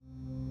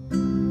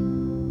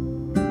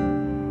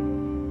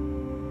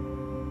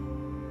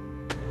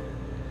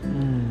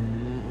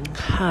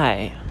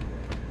Hi.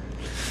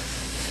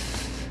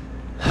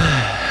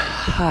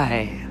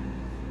 Hi.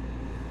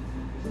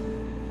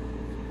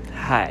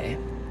 Hi.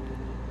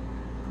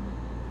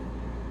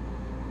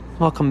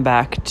 Welcome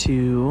back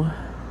to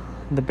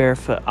the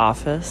Barefoot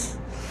office.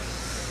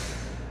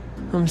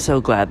 I'm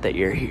so glad that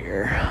you're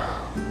here.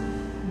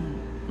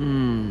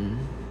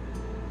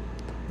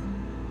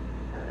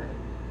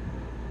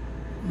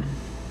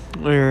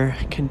 We're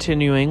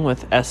continuing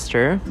with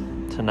Esther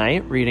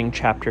tonight, reading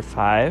chapter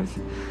 5.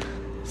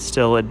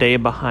 Still a day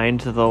behind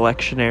the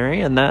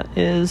lectionary, and that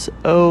is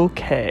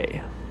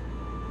okay.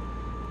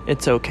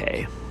 It's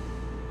okay.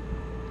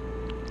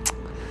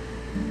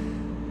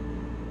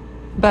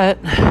 But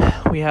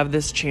we have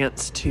this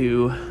chance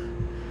to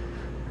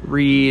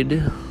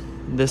read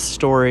this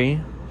story,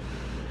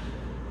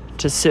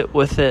 to sit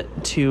with it,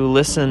 to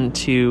listen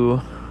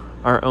to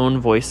our own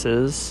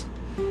voices,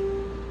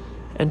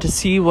 and to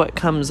see what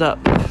comes up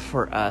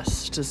for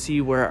us, to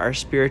see where our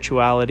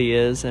spirituality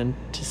is, and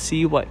to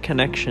see what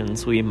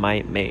connections we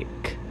might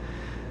make,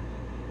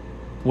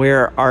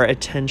 where our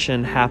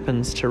attention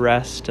happens to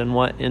rest, and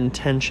what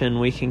intention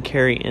we can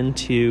carry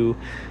into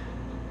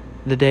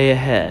the day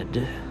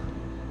ahead.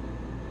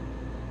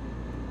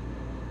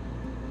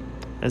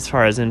 As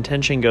far as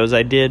intention goes,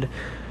 I did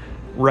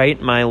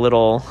write my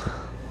little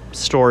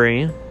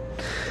story.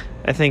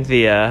 I think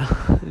the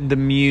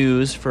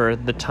muse for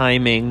the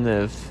timing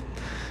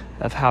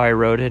of how I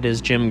wrote it is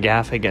Jim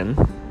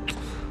Gaffigan.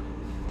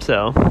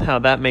 So, how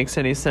that makes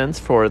any sense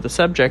for the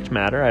subject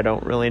matter, I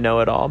don't really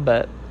know at all,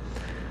 but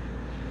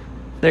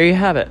there you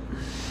have it.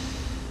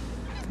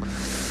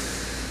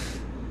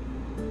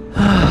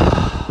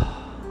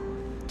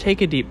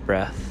 Take a deep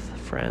breath,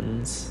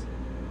 friends,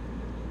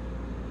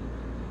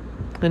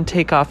 and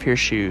take off your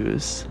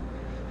shoes,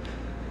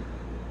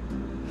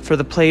 for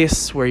the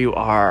place where you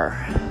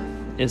are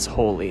is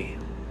holy.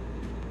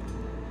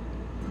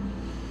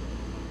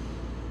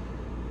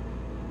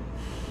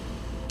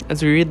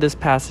 As we read this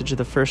passage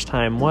the first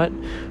time, what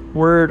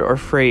word or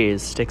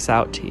phrase sticks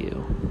out to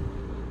you?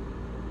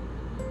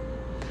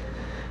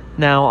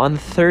 Now, on the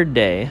third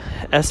day,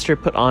 Esther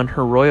put on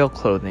her royal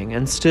clothing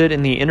and stood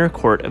in the inner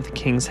court of the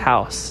king's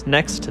house,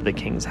 next to the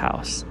king's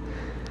house.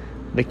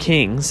 The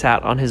king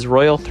sat on his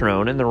royal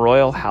throne in the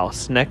royal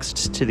house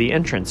next to the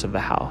entrance of the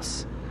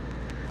house.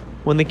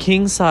 When the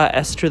king saw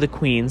Esther the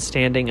queen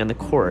standing in the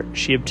court,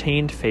 she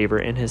obtained favor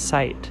in his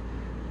sight.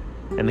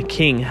 And the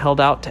king held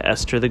out to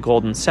Esther the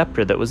golden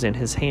scepter that was in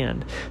his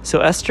hand.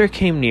 So Esther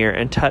came near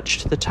and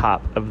touched the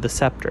top of the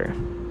scepter.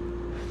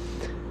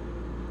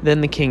 Then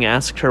the king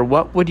asked her,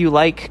 "What would you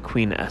like,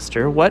 Queen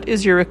Esther? What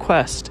is your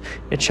request?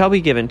 It shall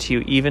be given to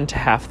you, even to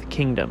half the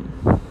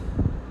kingdom."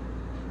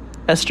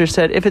 Esther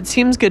said, "If it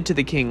seems good to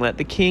the king, let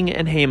the king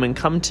and Haman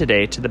come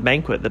today to the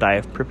banquet that I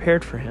have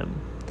prepared for him."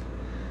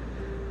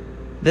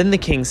 Then the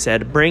king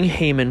said, "Bring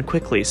Haman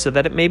quickly, so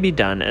that it may be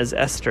done as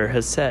Esther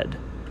has said."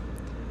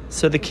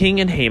 So the king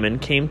and Haman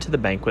came to the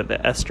banquet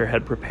that Esther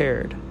had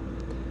prepared.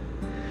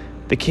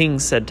 The king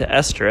said to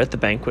Esther at the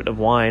banquet of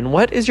wine,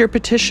 "What is your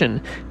petition?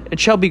 It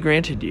shall be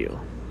granted you.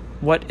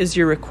 What is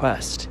your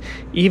request?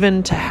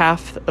 Even to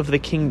half of the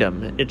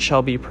kingdom it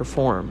shall be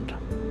performed."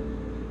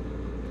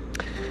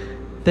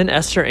 Then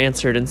Esther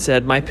answered and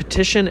said, "My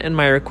petition and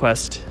my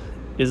request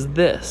is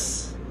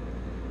this.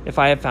 If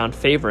I have found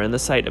favor in the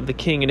sight of the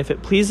king, and if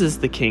it pleases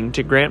the king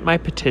to grant my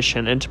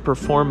petition and to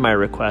perform my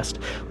request,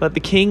 let the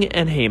king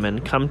and Haman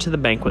come to the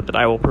banquet that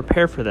I will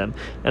prepare for them,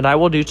 and I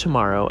will do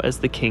tomorrow as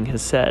the king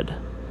has said."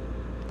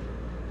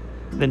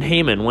 Then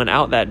Haman went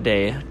out that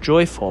day,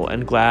 joyful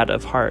and glad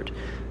of heart.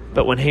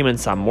 But when Haman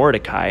saw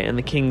Mordecai in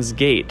the king's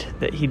gate,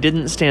 that he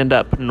didn't stand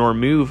up nor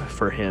move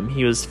for him,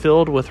 he was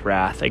filled with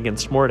wrath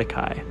against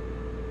Mordecai.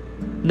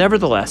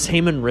 Nevertheless,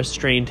 Haman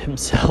restrained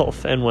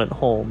himself and went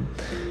home.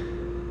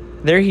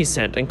 There he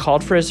sent and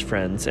called for his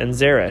friends and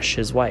Zeresh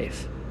his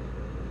wife.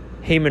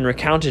 Haman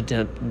recounted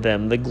to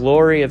them the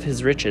glory of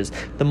his riches,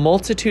 the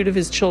multitude of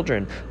his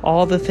children,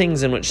 all the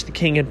things in which the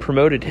king had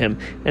promoted him,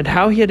 and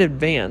how he had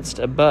advanced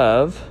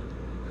above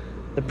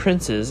the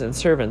princes and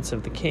servants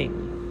of the king.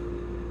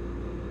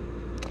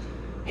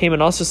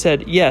 Haman also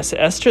said, "Yes,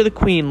 Esther the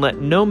queen, let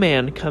no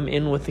man come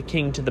in with the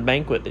king to the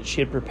banquet that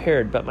she had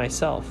prepared but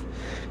myself.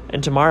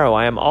 And tomorrow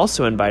I am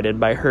also invited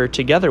by her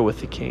together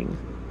with the king.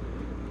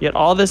 Yet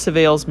all this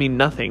avails me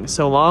nothing,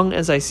 so long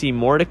as I see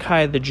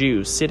Mordecai the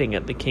Jew sitting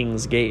at the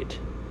king's gate."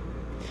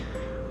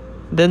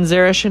 Then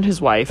Zeresh and his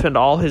wife and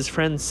all his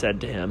friends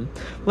said to him,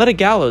 "Let a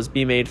gallows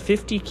be made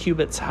 50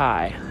 cubits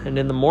high, and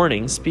in the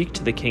morning speak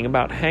to the king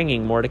about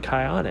hanging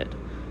Mordecai on it.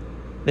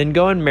 Then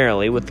go in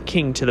merrily with the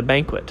king to the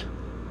banquet."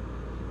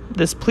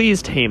 This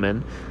pleased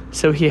Haman,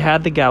 so he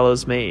had the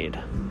gallows made.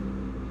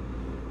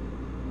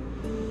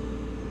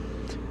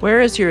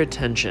 Where is your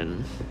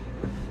attention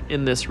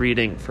in this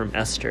reading from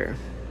Esther?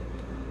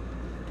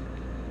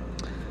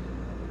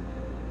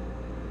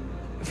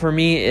 For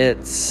me,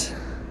 it's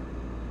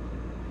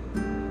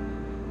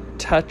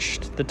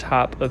touched the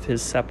top of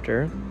his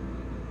scepter.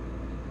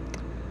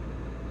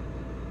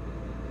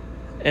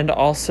 And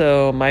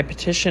also, my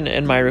petition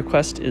and my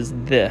request is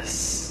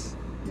this.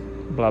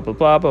 blah, blah,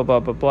 blah, blah, blah,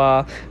 blah,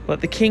 blah.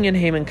 Let the king and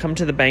Haman come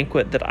to the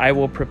banquet that I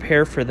will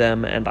prepare for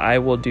them, and I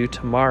will do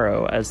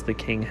tomorrow as the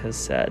king has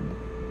said.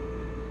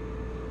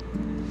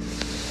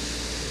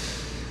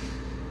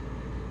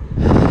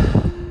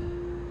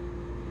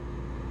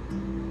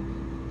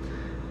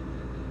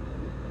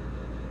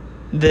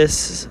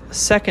 This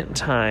second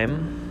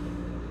time,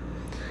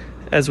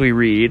 as we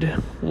read,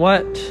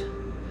 what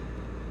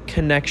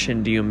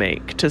connection do you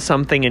make to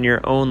something in your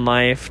own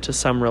life, to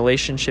some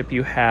relationship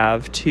you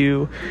have,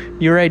 to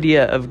your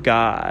idea of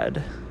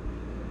God?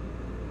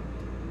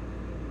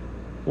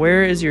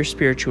 Where is your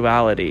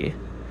spirituality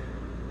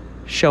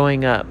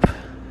showing up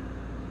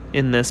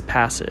in this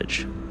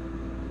passage?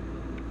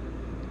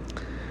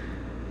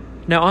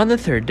 Now on the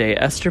third day,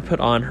 Esther put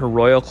on her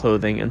royal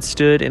clothing and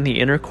stood in the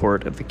inner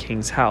court of the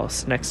king's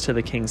house, next to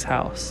the king's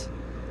house.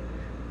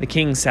 The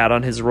king sat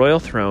on his royal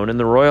throne in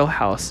the royal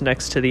house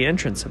next to the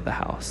entrance of the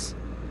house.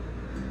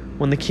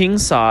 When the king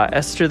saw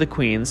Esther the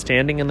queen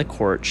standing in the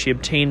court, she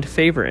obtained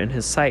favor in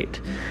his sight,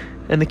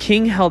 and the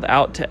king held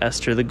out to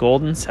Esther the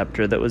golden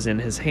scepter that was in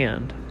his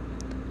hand.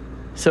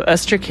 So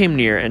Esther came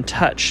near and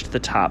touched the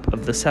top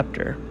of the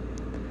scepter.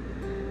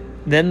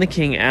 Then the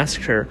king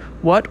asked her,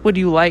 "What would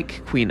you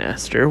like, Queen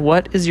Esther?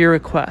 What is your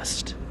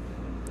request?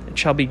 It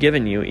shall be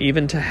given you,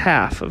 even to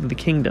half of the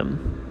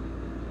kingdom."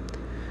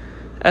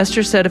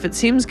 Esther said, "If it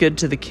seems good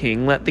to the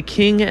king, let the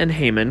king and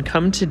Haman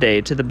come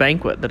today to the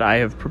banquet that I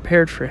have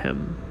prepared for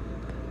him."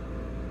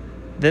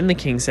 Then the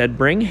king said,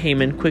 "Bring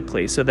Haman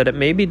quickly, so that it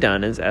may be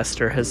done as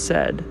Esther has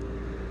said."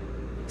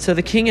 So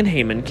the king and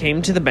Haman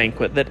came to the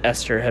banquet that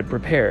Esther had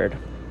prepared.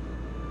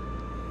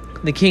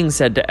 The king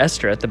said to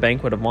Esther at the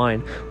banquet of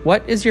wine,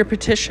 "What is your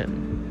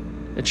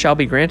petition? It shall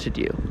be granted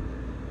you.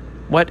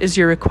 What is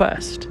your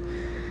request?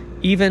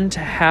 Even to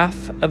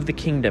half of the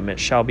kingdom it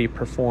shall be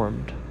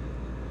performed."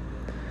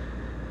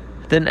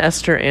 Then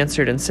Esther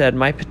answered and said,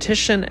 "My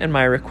petition and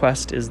my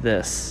request is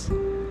this.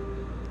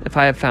 If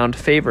I have found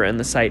favor in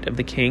the sight of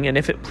the king, and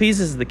if it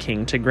pleases the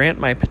king to grant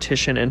my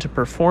petition and to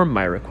perform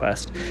my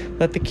request,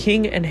 let the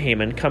king and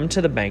Haman come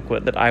to the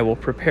banquet that I will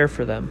prepare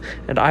for them,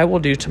 and I will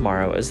do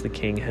tomorrow as the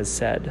king has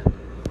said."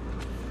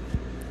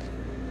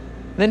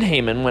 Then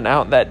Haman went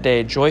out that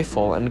day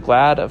joyful and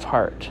glad of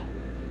heart.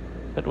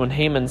 But when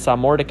Haman saw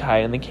Mordecai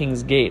in the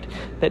king's gate,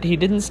 that he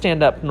didn't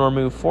stand up nor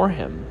move for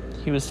him,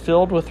 he was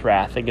filled with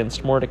wrath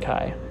against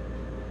Mordecai.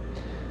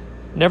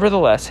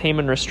 Nevertheless,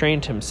 Haman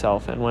restrained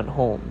himself and went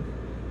home.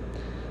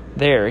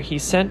 There he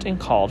sent and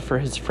called for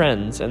his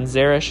friends and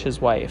Zeresh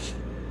his wife.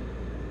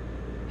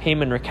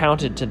 Haman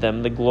recounted to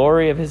them the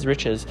glory of his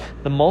riches,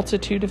 the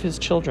multitude of his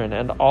children,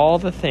 and all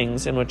the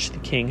things in which the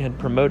king had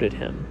promoted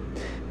him,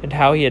 and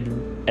how he had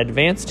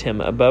advanced him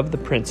above the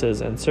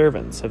princes and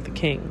servants of the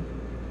king.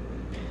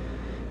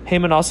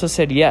 Haman also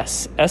said,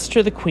 "Yes,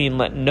 Esther the queen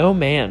let no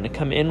man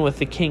come in with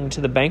the king to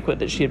the banquet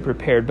that she had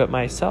prepared but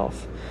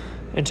myself,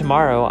 and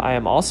tomorrow I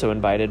am also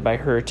invited by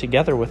her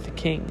together with the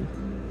king.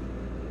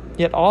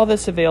 Yet all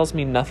this avails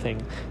me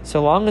nothing,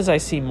 so long as I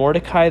see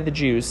Mordecai the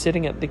Jew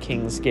sitting at the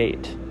king's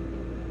gate."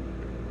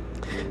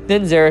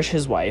 Then Zeresh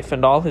his wife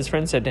and all his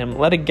friends said to him,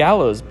 "Let a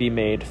gallows be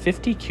made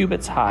 50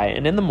 cubits high,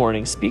 and in the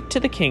morning speak to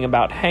the king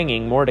about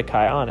hanging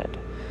Mordecai on it.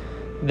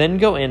 Then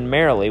go in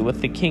merrily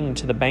with the king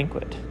to the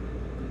banquet."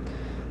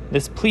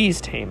 This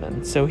pleased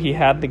Haman, so he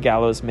had the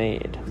gallows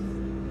made.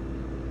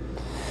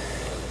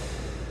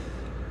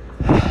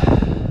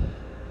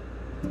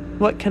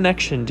 What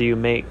connection do you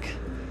make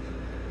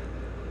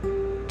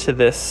to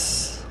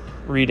this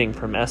reading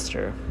from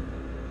Esther?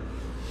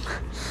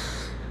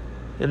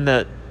 In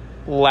that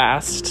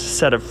last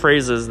set of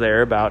phrases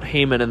there about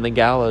Haman and the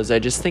gallows, I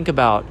just think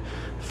about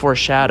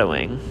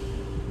foreshadowing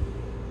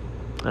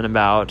and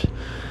about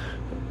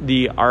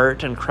the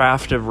art and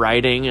craft of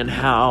writing, and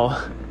how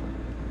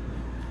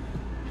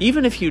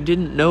even if you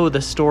didn't know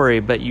the story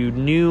but you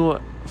knew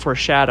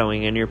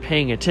foreshadowing and you're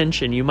paying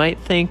attention, you might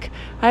think,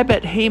 I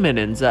bet Haman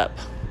ends up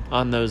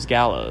on those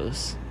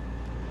gallows.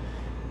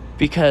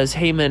 Because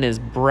Haman is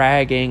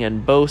bragging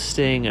and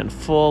boasting and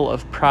full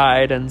of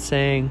pride and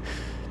saying,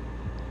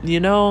 you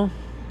know,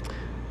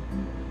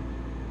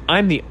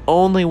 I'm the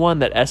only one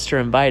that Esther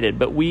invited,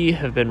 but we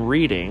have been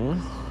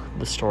reading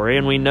the story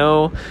and we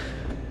know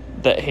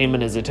that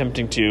Haman is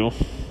attempting to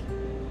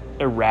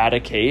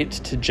eradicate,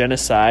 to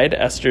genocide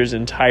Esther's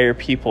entire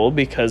people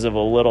because of a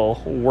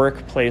little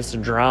workplace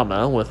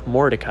drama with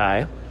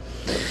Mordecai.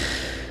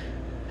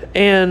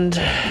 And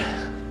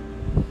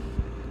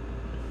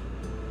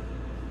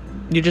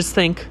you just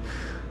think,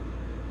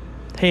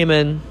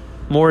 Haman,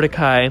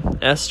 Mordecai,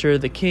 Esther,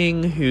 the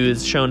king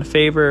who's shown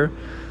favor,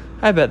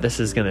 I bet this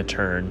is going to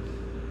turn.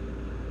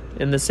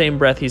 In the same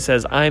breath, he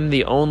says, I'm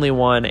the only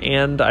one,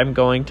 and I'm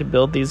going to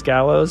build these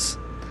gallows.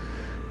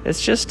 It's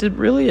just, it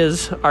really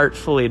is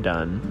artfully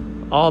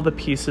done. All the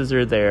pieces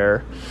are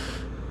there,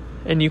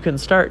 and you can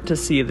start to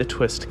see the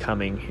twist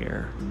coming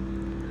here.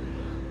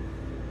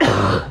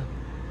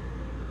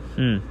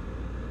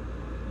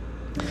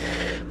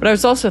 But I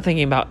was also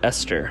thinking about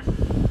Esther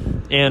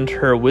and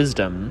her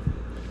wisdom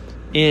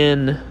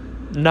in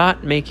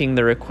not making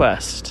the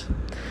request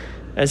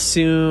as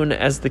soon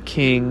as the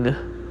king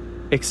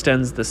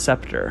extends the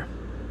scepter.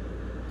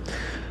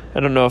 I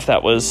don't know if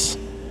that was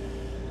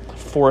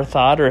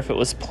forethought or if it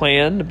was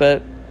planned,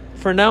 but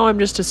for now I'm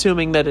just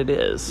assuming that it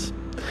is.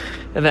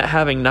 And that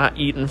having not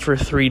eaten for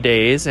 3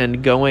 days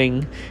and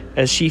going,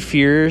 as she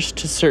fears,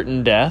 to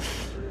certain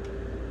death,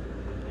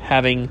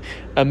 having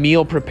a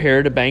meal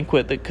prepared, a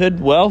banquet that could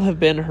well have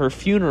been her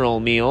funeral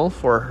meal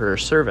for her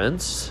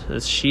servants,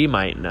 as she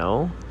might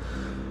know,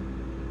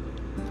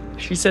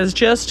 she says,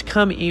 just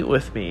come eat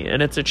with me.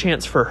 And it's a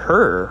chance for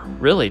her,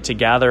 really, to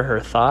gather her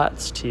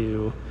thoughts,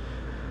 to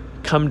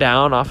come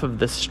down off of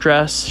the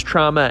stress,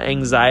 trauma,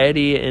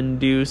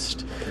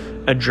 anxiety-induced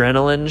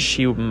adrenaline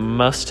she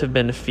must have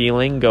been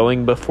feeling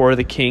going before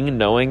the king,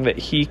 knowing that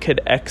he could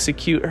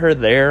execute her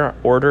there,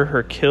 order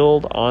her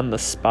killed on the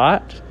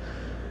spot.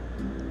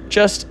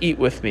 Just eat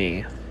with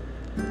me.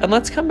 And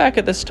let's come back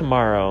at this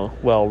tomorrow,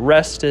 well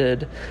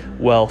rested,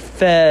 well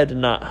fed,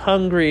 not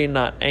hungry,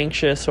 not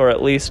anxious, or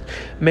at least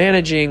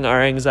managing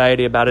our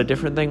anxiety about a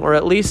different thing, or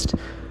at least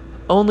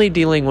only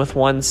dealing with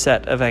one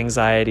set of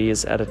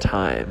anxieties at a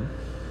time.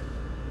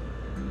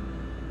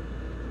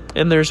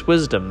 And there's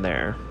wisdom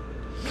there.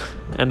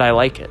 And I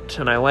like it.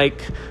 And I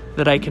like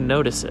that I can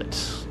notice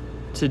it.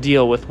 To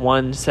deal with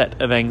one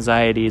set of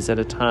anxieties at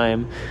a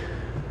time.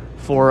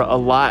 For a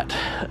lot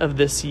of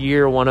this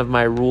year, one of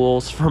my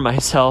rules for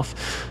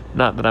myself,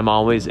 not that I'm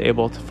always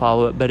able to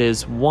follow it, but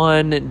is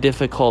one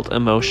difficult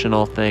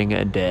emotional thing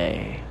a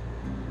day.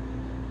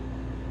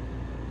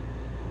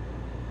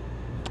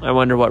 I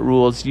wonder what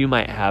rules you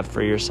might have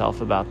for yourself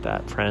about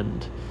that,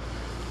 friend.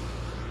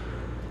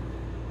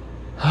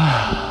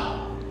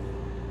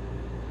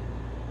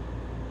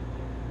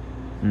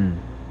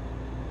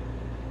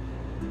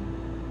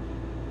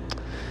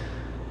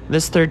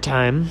 This third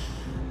time,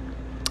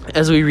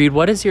 as we read,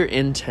 what is your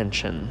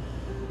intention?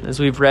 As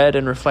we've read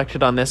and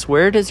reflected on this,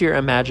 where does your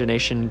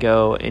imagination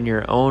go in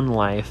your own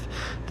life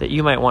that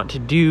you might want to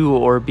do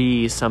or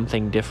be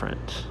something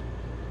different?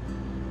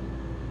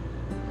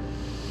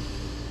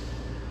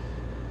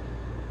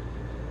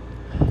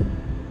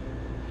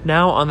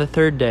 Now, on the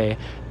third day,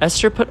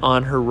 Esther put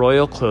on her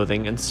royal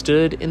clothing and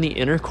stood in the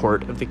inner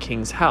court of the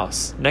king's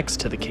house,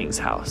 next to the king's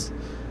house.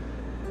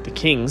 The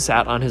king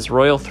sat on his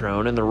royal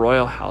throne in the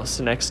royal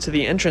house next to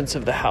the entrance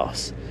of the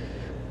house.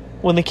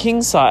 When the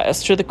king saw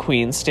Esther the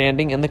queen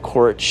standing in the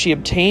court, she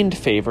obtained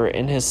favor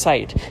in his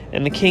sight,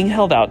 and the king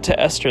held out to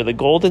Esther the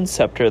golden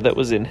scepter that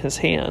was in his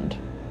hand.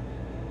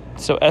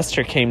 So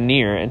Esther came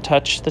near and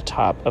touched the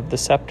top of the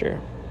scepter.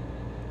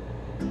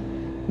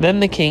 Then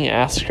the king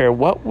asked her,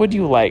 "What would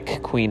you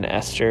like, Queen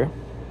Esther?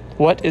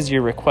 What is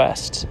your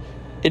request?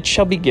 It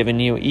shall be given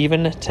you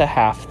even to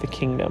half the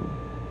kingdom."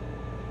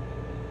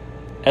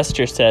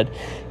 Esther said,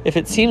 "If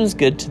it seems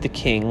good to the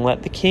king,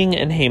 let the king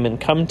and Haman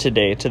come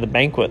today to the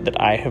banquet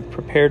that I have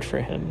prepared for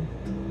him."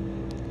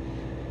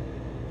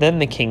 Then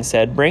the king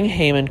said, "Bring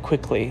Haman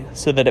quickly,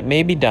 so that it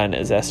may be done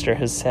as Esther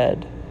has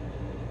said."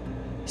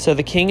 So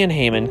the king and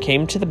Haman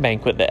came to the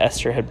banquet that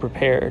Esther had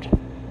prepared.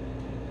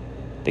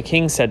 The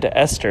king said to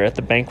Esther at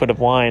the banquet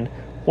of wine,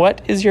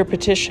 "What is your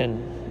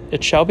petition?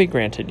 It shall be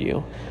granted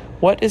you.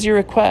 What is your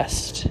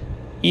request?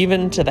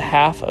 Even to the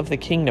half of the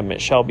kingdom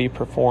it shall be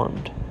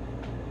performed."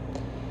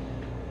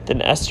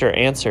 Then Esther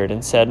answered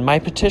and said, "My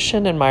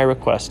petition and my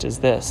request is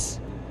this.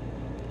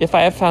 If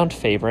I have found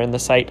favor in the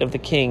sight of the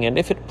king, and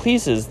if it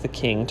pleases the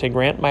king to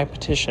grant my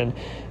petition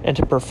and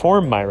to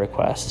perform my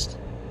request,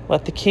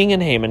 let the king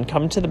and Haman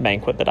come to the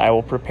banquet that I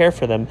will prepare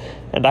for them,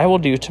 and I will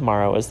do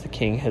tomorrow as the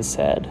king has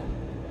said."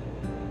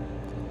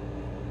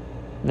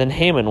 Then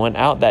Haman went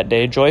out that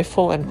day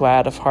joyful and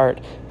glad of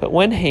heart. But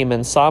when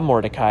Haman saw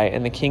Mordecai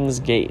in the king's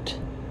gate,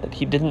 that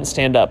he didn't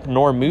stand up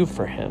nor move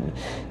for him,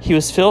 he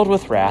was filled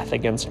with wrath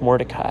against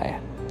Mordecai.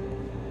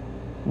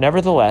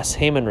 Nevertheless,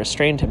 Haman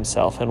restrained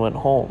himself and went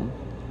home.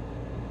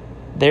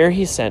 There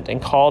he sent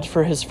and called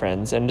for his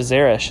friends and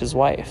Zeresh his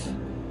wife.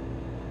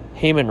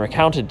 Haman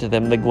recounted to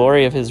them the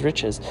glory of his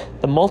riches,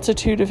 the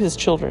multitude of his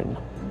children,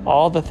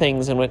 all the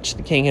things in which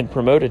the king had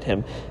promoted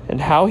him,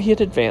 and how he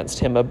had advanced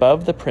him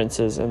above the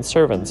princes and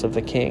servants of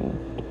the king.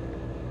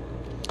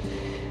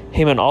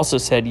 Haman also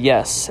said,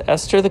 "Yes,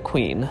 Esther the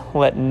queen,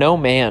 let no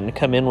man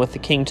come in with the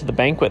king to the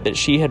banquet that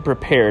she had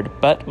prepared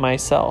but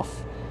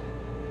myself.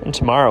 And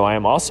tomorrow I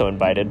am also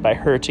invited by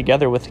her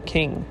together with the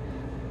king.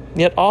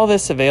 Yet all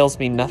this avails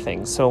me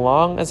nothing, so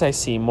long as I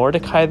see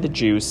Mordecai the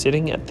Jew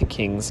sitting at the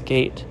king's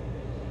gate."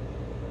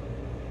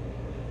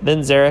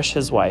 Then Zeresh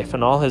his wife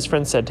and all his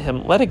friends said to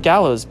him, "Let a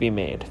gallows be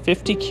made,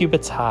 50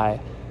 cubits high,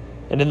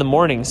 and in the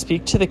morning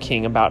speak to the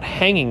king about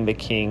hanging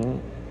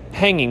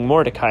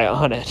Mordecai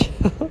on it.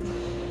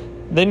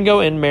 Then go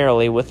in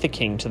merrily with the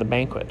king to the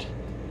banquet."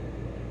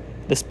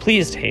 This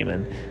pleased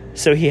Haman,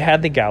 so he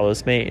had the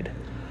gallows made.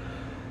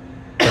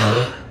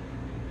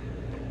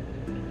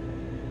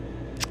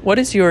 What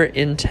is your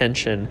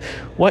intention?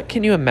 What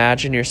can you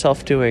imagine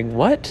yourself doing?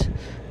 What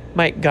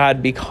might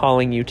God be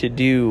calling you to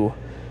do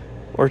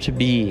or to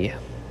be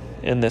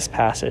in this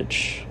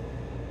passage?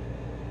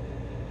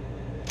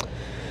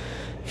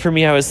 For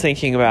me, I was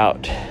thinking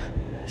about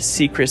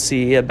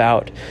secrecy,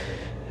 about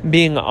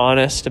being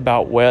honest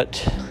about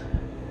what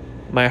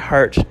my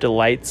heart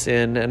delights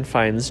in and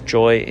finds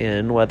joy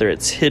in, whether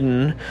it's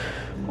hidden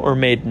or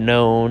made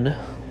known.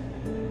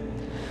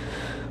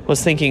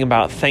 Was thinking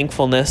about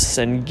thankfulness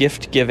and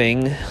gift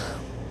giving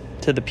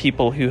to the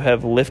people who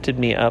have lifted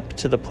me up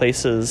to the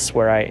places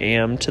where I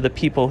am, to the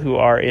people who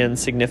are in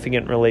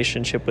significant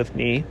relationship with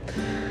me.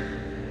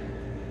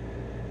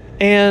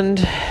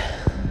 And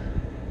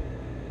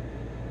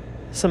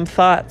some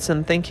thoughts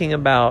and thinking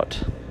about,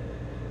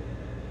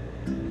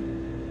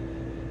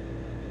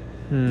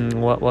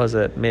 what was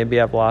it? Maybe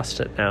I've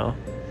lost it now.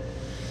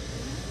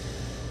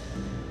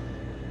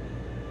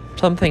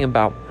 Something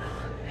about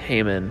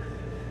Haman.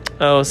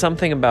 Oh,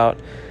 something about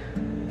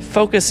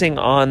focusing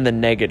on the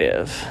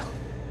negative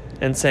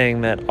and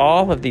saying that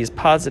all of these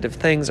positive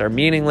things are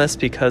meaningless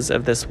because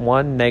of this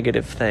one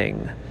negative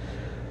thing.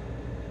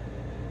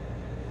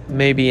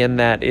 Maybe in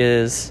that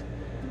is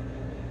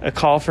a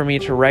call for me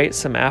to write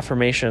some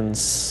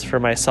affirmations for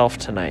myself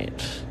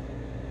tonight.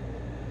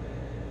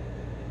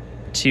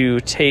 To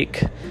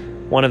take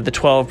one of the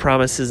 12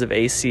 promises of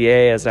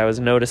ACA as I was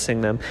noticing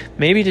them.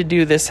 Maybe to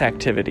do this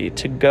activity,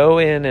 to go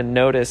in and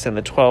notice in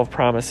the 12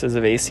 promises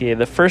of ACA,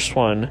 the first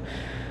one,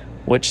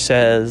 which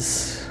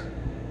says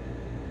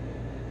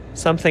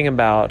something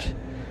about,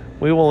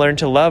 we will learn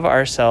to love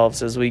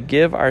ourselves as we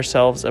give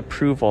ourselves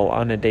approval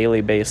on a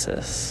daily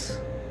basis.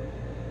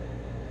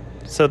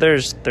 So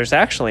there's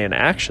actually an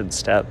action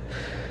step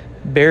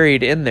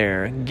buried in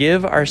there.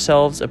 Give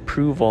ourselves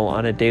approval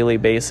on a daily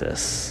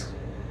basis.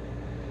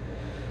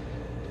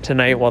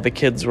 Tonight, while the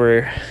kids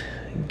were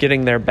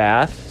getting their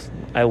bath,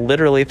 I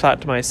literally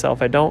thought to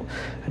myself, I don't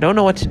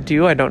know what to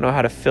do. I don't know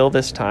how to fill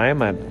this time.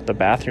 The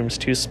bathroom's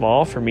too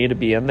small for me to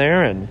be in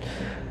there. And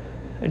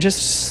I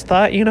just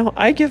thought,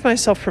 I give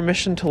myself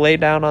permission to lay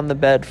down on the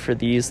bed for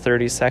these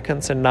 30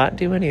 seconds and not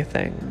do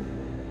anything.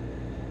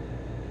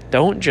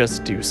 Don't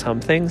just do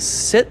something.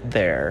 Sit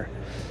there.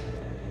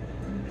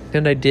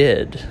 And I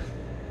did.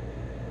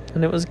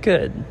 And it was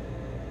good.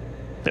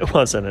 It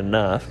wasn't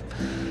enough,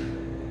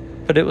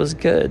 but it was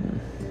good.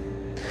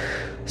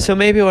 So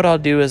maybe what I'll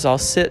do is I'll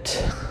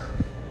sit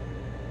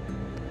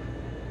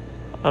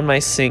on my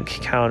sink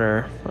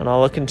counter and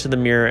I'll look into the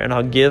mirror and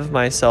I'll give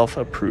myself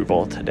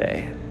approval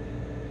today.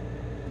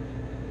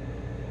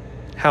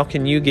 How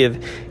can you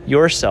give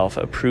yourself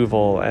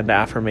approval and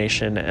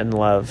affirmation and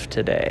love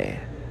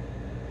today?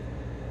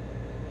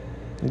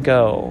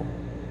 Go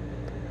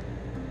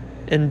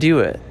and do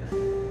it.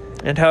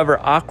 And however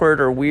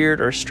awkward or weird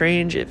or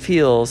strange it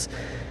feels,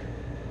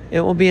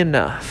 it will be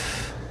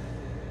enough.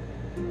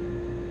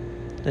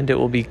 And it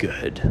will be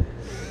good.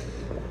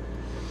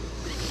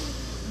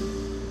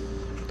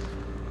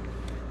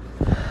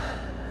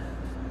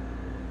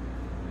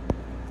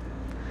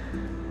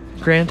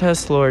 Grant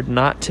us, Lord,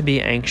 not to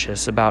be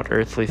anxious about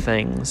earthly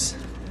things,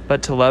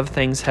 but to love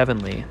things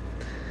heavenly.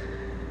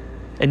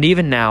 And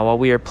even now, while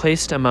we are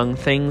placed among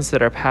things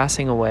that are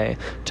passing away,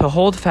 to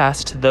hold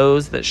fast to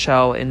those that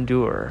shall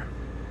endure.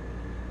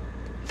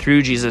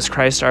 Through Jesus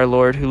Christ our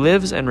Lord, who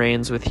lives and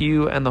reigns with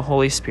you and the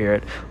Holy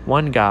Spirit,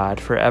 one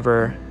God,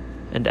 forever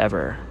and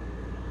ever.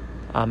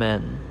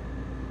 Amen.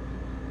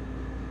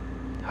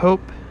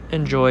 Hope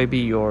and joy be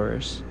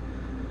yours.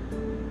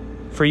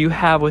 For you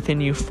have within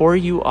you, for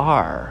you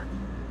are.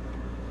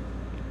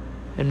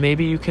 And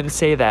maybe you can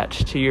say that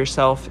to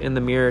yourself in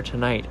the mirror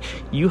tonight.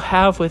 You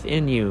have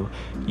within you,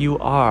 you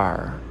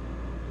are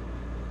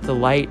the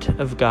light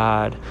of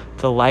God,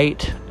 the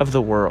light of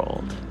the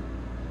world.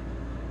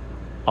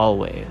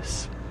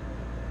 Always.